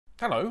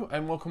Hello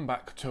and welcome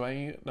back to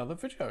another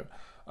video.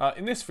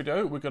 In this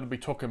video we're going to be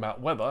talking about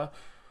whether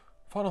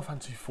Final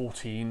Fantasy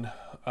XIV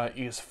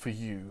is for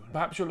you.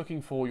 Perhaps you're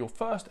looking for your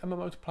first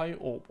MMO to play,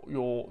 or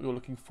you're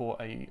looking for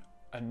a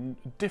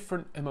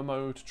different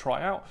MMO to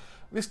try out.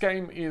 This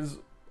game is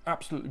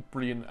absolutely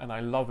brilliant and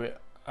I love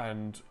it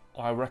and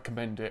I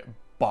recommend it,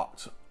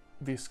 but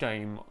this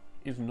game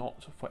is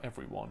not for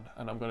everyone,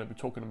 and I'm going to be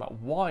talking about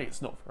why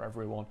it's not for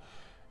everyone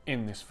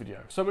in this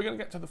video. So we're going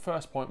to get to the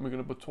first point. We're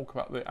going to talk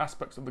about the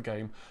aspects of the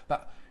game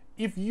that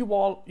if you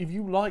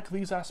like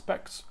these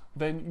aspects,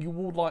 then you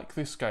will like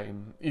this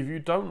game. If you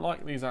don't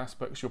like these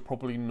aspects, you're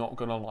probably not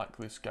going to like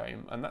this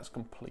game, and that's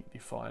completely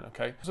fine.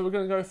 Okay, so we're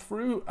going to go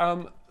through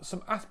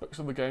some aspects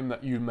of the game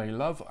that you may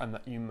love and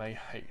that you may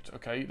hate,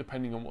 okay,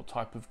 depending on what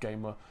type of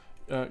gamer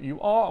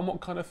you are and what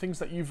kind of things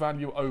that you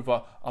value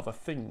over other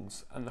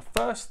things. And the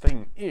first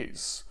thing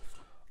is,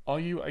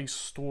 are you a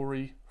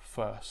story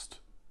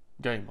first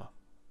gamer?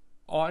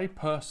 I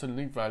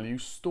personally value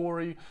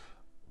story,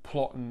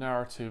 plot and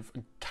narrative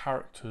and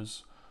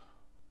characters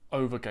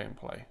over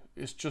gameplay.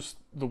 It's just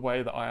the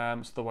way that I am,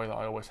 it's the way that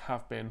I always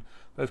have been.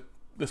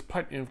 There's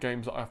plenty of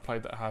games that I've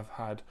played that have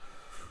had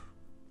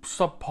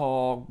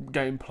subpar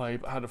gameplay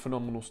but had a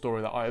phenomenal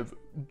story that I've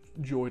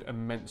enjoyed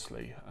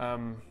immensely.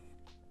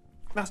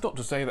 That's not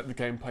to say that the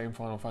gameplay in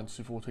Final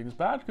Fantasy XIV is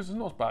bad, because it's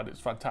not bad, it's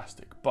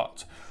fantastic,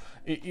 but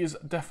it is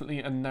definitely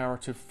a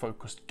narrative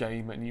focused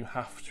game and you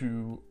have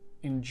to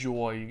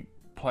enjoy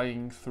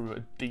playing through a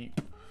deep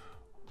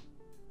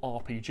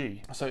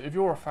RPG. So if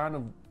you're a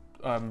fan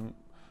of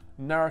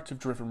narrative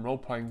driven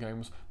role-playing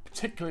games,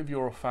 particularly if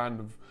you're a fan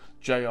of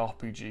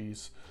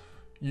JRPGs,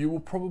 you will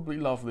probably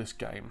love this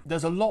game.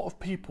 There's a lot of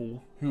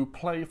people who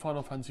play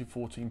Final Fantasy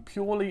XIV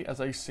purely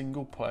as a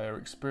single player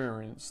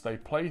experience. They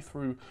play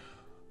through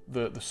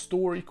the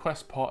story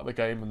quest part of the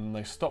game and then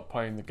they stop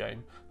playing the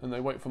game. Then they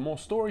wait for more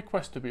story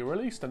quests to be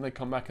released and they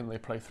come back and they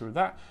play through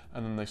that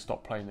and then they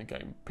stop playing the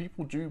game.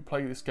 People do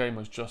play this game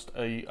as just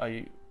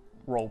a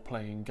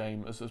role-playing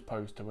game as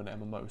opposed to an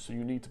MMO, so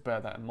you need to bear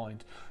that in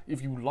mind.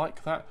 If you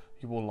like that,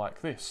 you will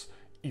like this.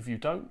 If you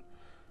don't,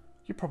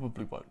 you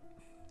probably won't.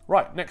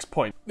 Right, next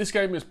point. This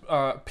game is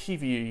a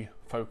PVE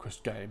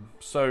focused game.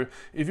 So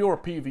if you're a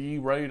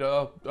PVE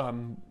raider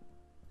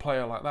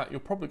player like that, you're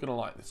probably going to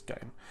like this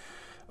game.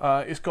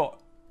 It's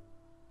got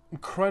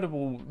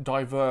incredible,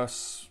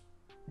 diverse,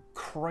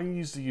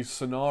 crazy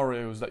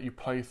scenarios that you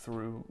play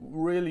through,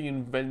 really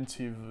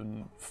inventive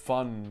and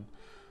fun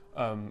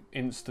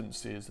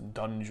instances and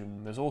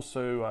dungeon. There's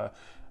also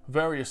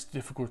various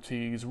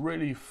difficulties,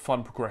 really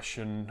fun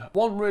progression.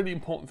 One really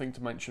important thing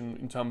to mention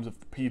in terms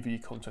of the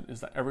PvE content is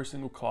that every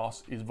single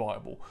class is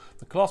viable.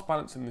 The class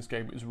balance in this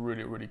game is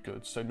really, really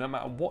good. So no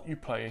matter what you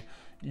play,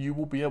 you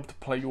will be able to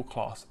play your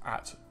class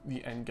at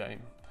the end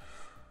game.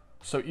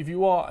 So if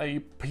you are a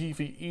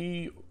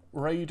PvE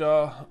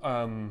raider,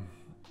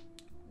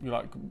 you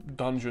like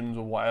dungeons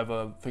or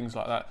whatever, things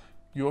like that,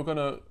 you're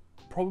gonna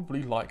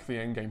probably like the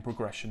end game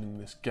progression in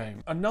this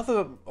game.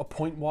 Another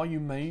point why you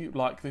may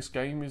like this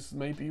game is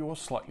maybe you're a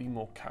slightly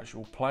more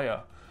casual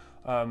player.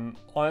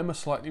 I am a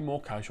slightly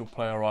more casual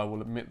player, I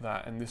will admit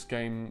that, and this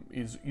game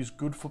is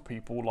good for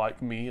people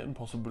like me and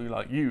possibly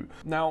like you.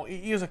 Now,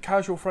 it is a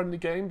casual friendly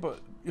game, but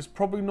it's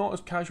probably not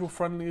as casual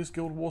friendly as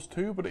Guild Wars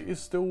 2, but it is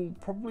still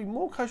probably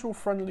more casual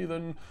friendly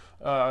than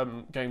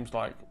games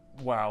like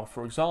WoW,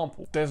 for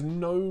example. There's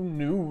no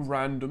new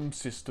random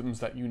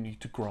systems that you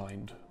need to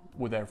grind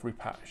with every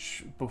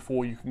patch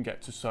before you can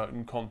get to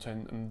certain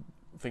content and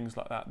things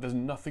like that. There's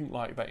nothing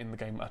like that in the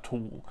game at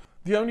all.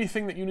 The only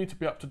thing that you need to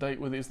be up to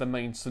date with is the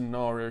main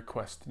scenario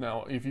quest.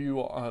 Now, if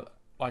you are,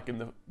 like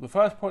in the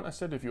first point I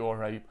said, if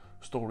you're a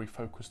story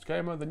focused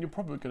gamer, then you're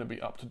probably going to be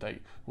up to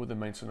date with the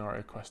main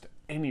scenario quest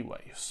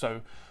anyway.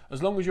 So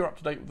as long as you're up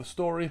to date with the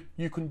story,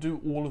 you can do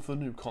all of the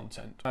new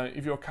content.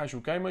 If you're a casual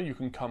gamer, you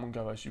can come and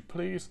go as you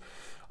please.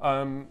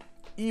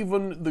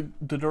 Even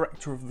the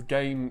director of the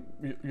game,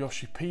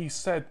 Yoshi P,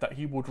 said that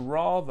he would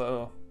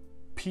rather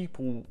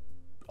people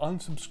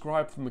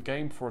unsubscribe from the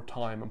game for a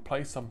time and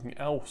play something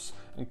else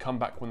and come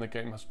back when the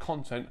game has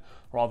content,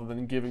 rather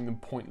than giving them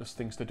pointless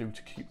things to do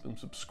to keep them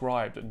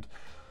subscribed. And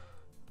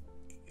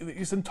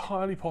it's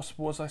entirely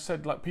possible, as I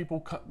said, like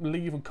people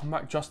leave and come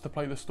back just to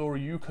play the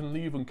story. You can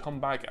leave and come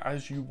back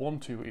as you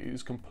want to. It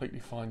is completely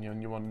fine,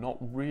 and you are not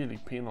really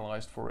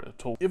penalised for it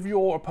at all. If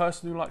you're a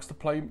person who likes to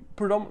play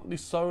predominantly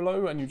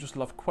solo and you just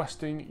love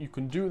questing, you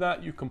can do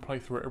that. You can play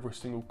through every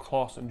single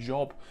class and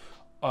job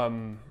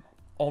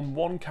on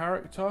one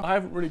character. I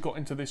haven't really got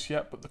into this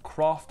yet, but the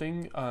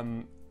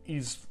crafting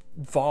is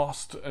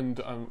vast and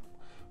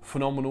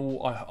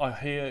phenomenal. I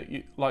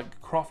hear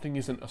like crafting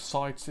isn't a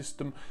side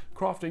system.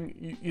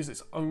 Crafting is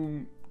its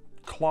own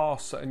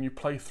class and you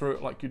play through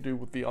it like you do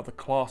with the other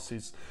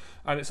classes,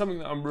 and it's something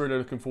that I'm really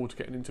looking forward to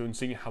getting into and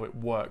seeing how it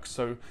works.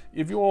 So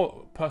if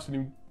you're a person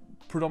who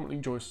predominantly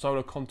enjoy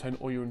solo content,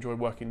 or you enjoy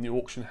working in the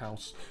auction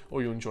house,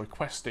 or you enjoy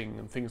questing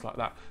and things like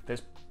that,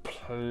 there's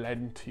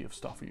plenty of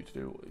stuff for you to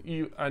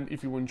do. And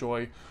if you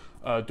enjoy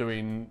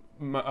doing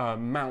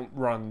mount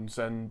runs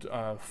and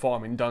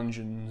farming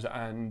dungeons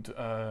and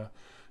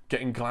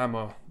getting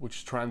glamour, which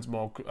is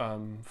transmog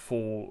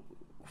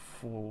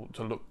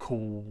to look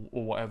cool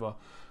or whatever,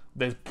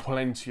 there's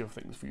plenty of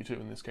things for you to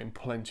do in this game.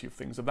 Plenty of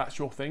things. If that's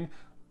your thing,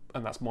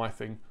 and that's my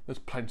thing, there's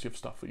plenty of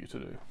stuff for you to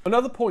do.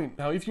 Another point,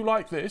 now if you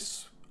like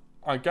this,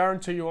 I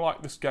guarantee you'll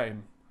like this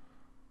game.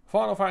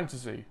 Final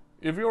Fantasy.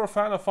 If you're a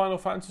fan of Final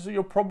Fantasy,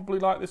 you'll probably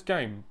like this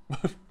game.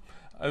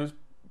 It's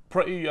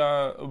pretty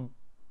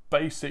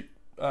basic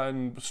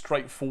and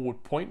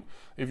straightforward point.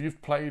 If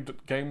you've played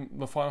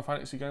the Final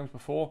Fantasy games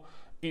before,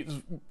 it's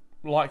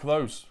like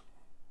those.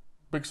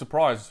 Big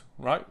surprise,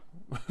 right?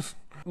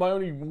 My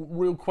only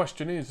real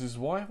question is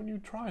why haven't you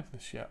tried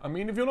this yet? I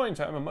mean, if you're not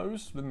into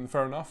MMOs, then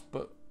fair enough,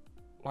 but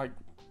like,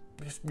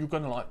 you're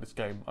gonna like this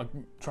game.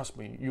 Trust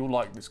me, you'll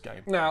like this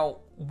game. Now,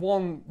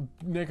 one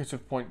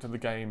negative point to the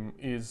game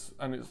is,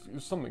 and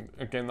it's something,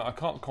 again, that I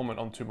can't comment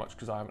on too much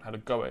because I haven't had a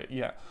go at it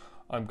yet.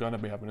 I'm gonna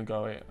be having a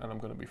go at it, and I'm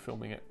gonna be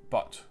filming it,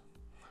 but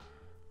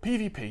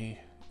PvP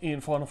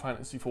in Final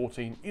Fantasy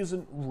XIV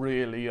isn't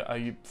really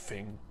a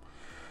thing.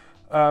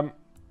 I've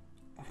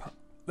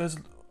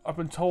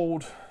been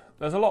told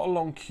there's a lot of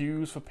long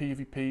queues for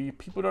PvP.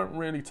 People don't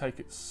really take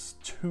it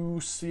too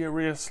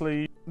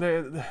seriously.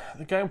 The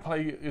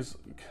gameplay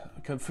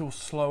can feel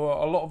slower.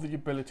 A lot of the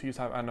abilities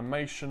have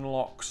animation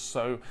locks,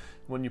 so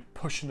when you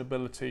push an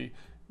ability,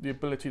 the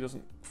ability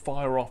doesn't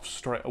fire off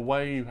straight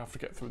away. You have to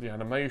get through the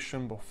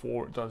animation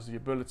before it does the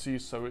ability,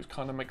 so it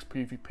kind of makes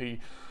PvP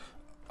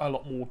a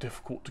lot more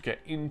difficult to get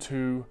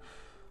into.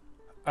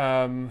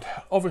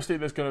 Obviously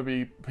there's going to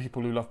be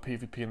people who love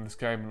PvP in this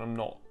game, and I'm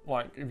not,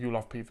 like, if you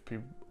love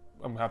PvP,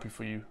 I'm happy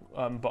for you,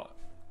 but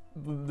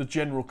the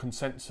general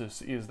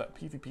consensus is that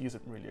PvP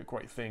isn't really a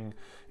great thing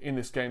in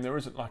this game. There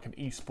isn't like an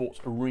esports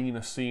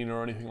arena scene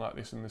or anything like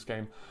this in this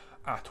game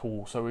at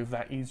all. So if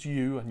that is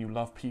you and you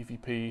love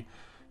PvP,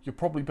 you're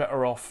probably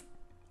better off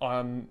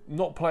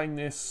not playing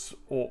this,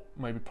 or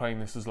maybe playing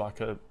this as like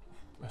a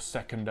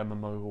second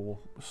MMO or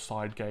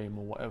side game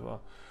or whatever,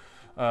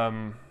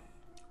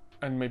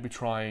 and maybe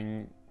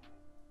trying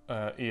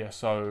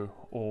ESO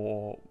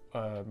or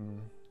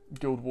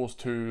Guild Wars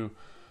 2,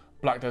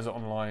 Black Desert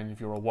Online if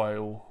you're a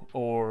whale,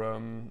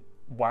 or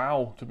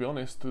WoW, to be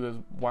honest.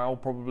 WoW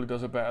probably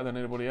does it better than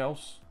anybody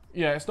else.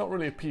 Yeah, it's not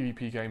really a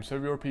PvP game, so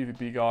if you're a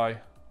PvP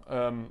guy,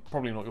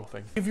 probably not your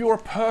thing. If you're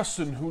a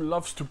person who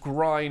loves to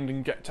grind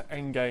and get to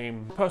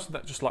endgame, a person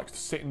that just likes to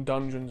sit in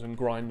dungeons and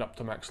grind up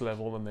to max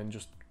level and then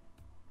just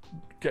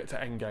get to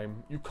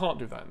endgame, you can't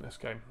do that in this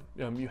game.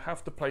 You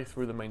have to play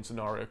through the main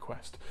scenario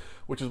quest,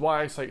 which is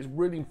why I say it's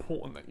really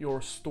important that you're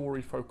a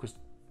story-focused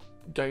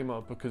gamer,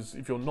 because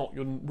if you're not,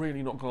 you're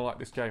really not going to like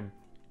this game.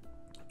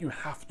 You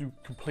have to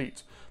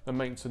complete the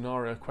main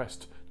scenario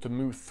quest to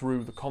move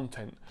through the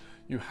content.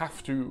 You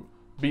have to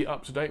be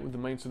up to date with the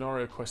main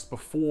scenario quest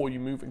before you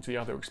move into the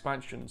other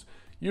expansions.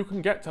 You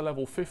can get to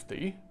level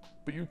 50,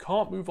 but you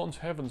can't move on to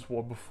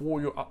Heavensward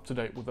before you're up to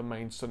date with the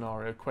main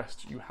scenario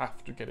quest. You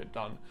have to get it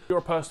done. If you're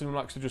a person who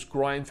likes to just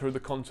grind through the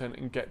content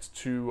and get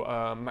to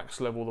max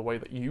level the way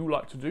that you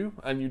like to do,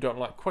 and you don't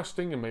like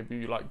questing, and maybe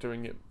you like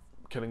doing it,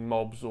 killing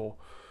mobs or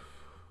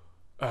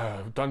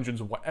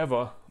dungeons or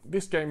whatever,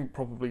 this game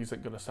probably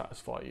isn't going to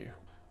satisfy you.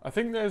 I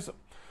think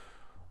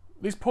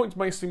these points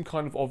may seem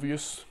kind of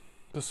obvious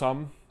to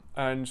some,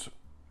 and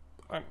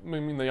I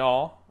mean they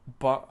are,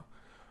 but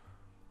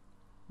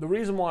the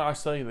reason why I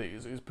say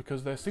these is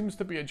because there seems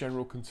to be a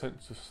general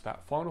consensus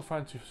that Final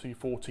Fantasy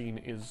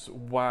XIV is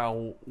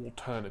WoW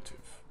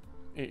alternative.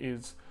 It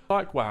is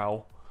like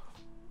WoW,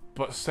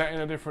 but set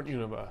in a different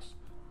universe,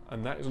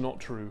 and that is not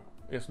true.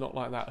 It's not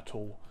like that at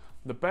all.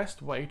 The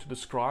best way to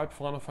describe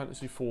Final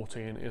Fantasy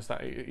XIV is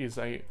that it is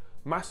a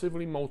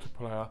massively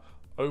multiplayer,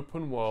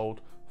 open world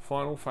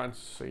Final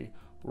Fantasy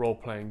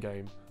role-playing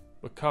game,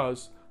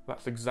 because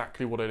that's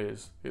exactly what it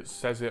is. It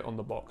says it on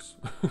the box.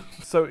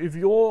 So if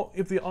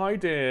the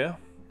idea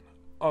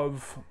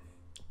of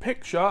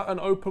picture an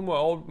open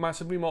world,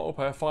 massively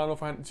multiplayer Final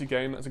Fantasy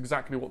game, that's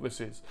exactly what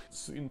this is.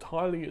 It's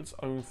entirely its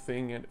own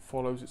thing, and it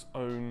follows its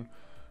own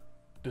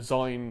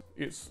design.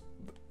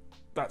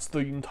 That's the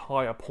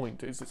entire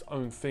point, it's its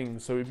own thing.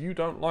 So if you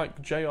don't like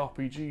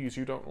JRPGs,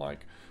 you don't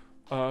like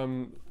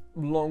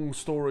long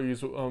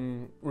stories,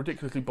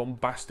 ridiculously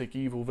bombastic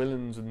evil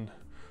villains and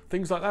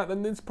things like that,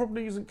 then this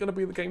probably isn't going to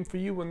be the game for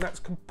you, and that's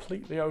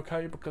completely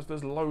okay, because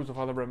there's loads of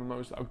other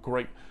MMOs that are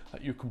great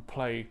that you can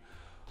play,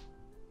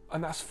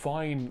 and that's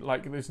fine.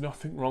 Like, there's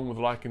nothing wrong with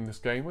liking this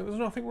game, and there's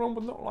nothing wrong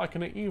with not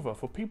liking it either.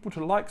 For people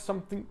to like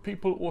something,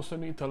 people also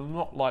need to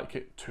not like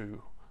it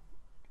too,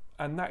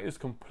 and that is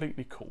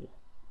completely cool.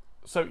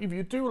 So if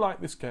you do like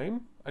this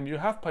game, and you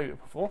have played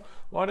it before,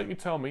 why don't you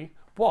tell me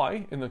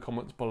why in the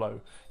comments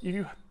below? If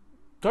you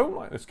don't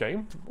like this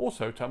game,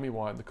 also tell me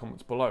why in the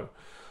comments below.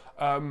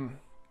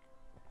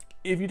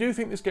 If you do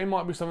think this game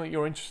might be something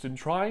you're interested in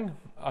trying,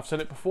 I've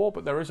said it before,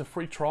 but there is a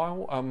free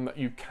trial that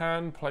you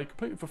can play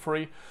completely for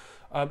free.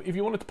 If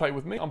you wanted to play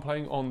with me, I'm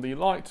playing on the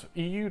Light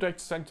EU data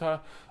center,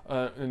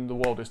 and the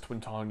world is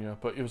Twintania,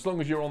 but as long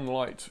as you're on the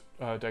Light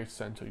data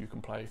center, you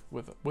can play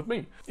with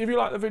me. If you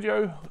like the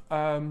video,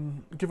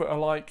 give it a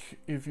like.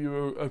 If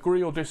you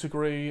agree or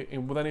disagree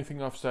with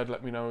anything I've said,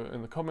 let me know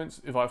in the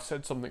comments. If I've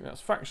said something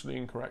that's factually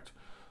incorrect,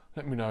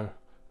 let me know,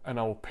 and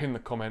I will pin the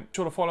comment. Be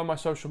sure to follow my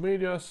social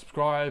media,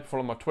 subscribe,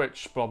 follow my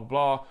Twitch, blah blah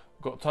blah.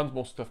 I've got tons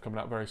more stuff coming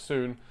out very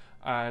soon,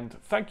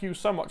 and thank you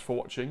so much for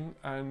watching,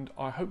 and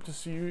I hope to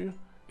see you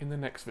in the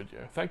next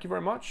video. Thank you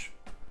very much.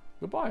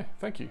 Goodbye.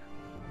 Thank you.